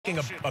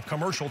A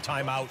commercial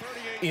timeout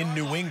in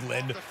New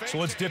England. So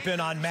let's dip in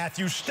on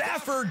Matthew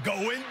Stafford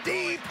going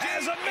deep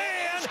as a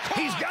man.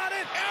 He's got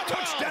it.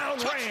 Touchdown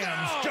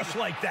Rams, just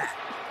like that.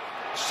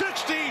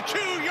 62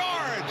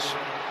 yards.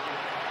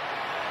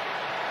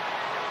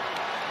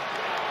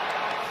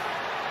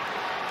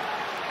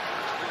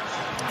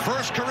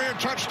 First career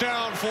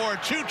touchdown for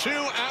Tutu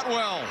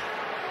Atwell.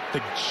 I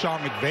think Sean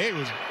McVay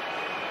was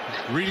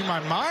reading my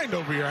mind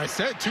over here. I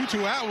said Tutu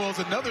Atwell's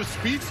another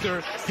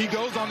speedster. He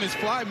goes on this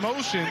fly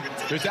motion.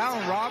 There's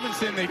Allen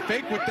Robinson. They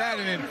fake with that,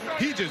 and then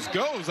he just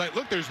goes. Like,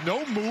 look, there's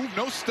no move,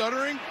 no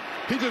stuttering.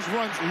 He just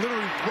runs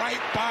literally right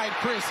by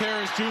Chris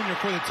Harris Jr.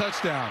 for the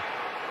touchdown.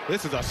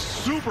 This is a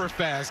super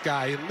fast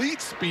guy,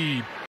 elite speed.